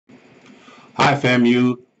Hi,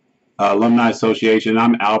 FAMU Alumni Association.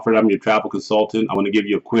 I'm Alfred. I'm your travel consultant. I want to give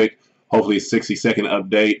you a quick, hopefully 60-second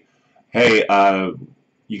update. Hey,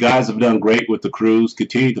 you guys have done great with the cruise.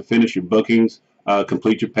 Continue to finish your bookings,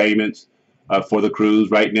 complete your payments for the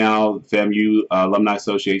cruise. Right now, FAMU Alumni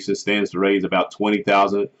Association stands to raise about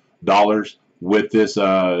 $20,000 with this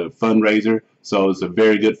fundraiser. So it's a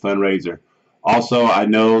very good fundraiser. Also, I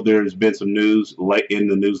know there's been some news in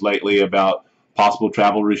the news lately about possible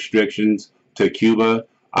travel restrictions to Cuba.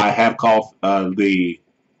 I have called the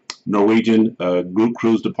Norwegian group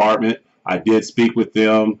cruise department. I did speak with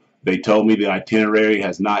them. They told me the itinerary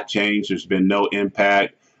has not changed. There's been no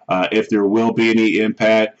impact. If there will be any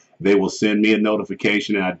impact, they will send me a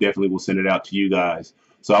notification, and I definitely will send it out to you guys.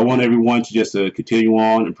 So I want everyone to just continue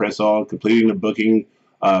on and press on, completing the booking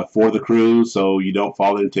for the cruise, so you don't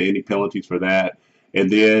fall into any penalties for that.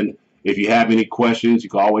 And then, if you have any questions, you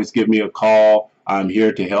can always give me a call. I'm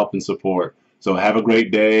here to help and support. So have a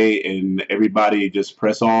great day, and everybody just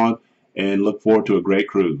press on and look forward to a great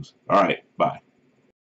cruise. All right, bye.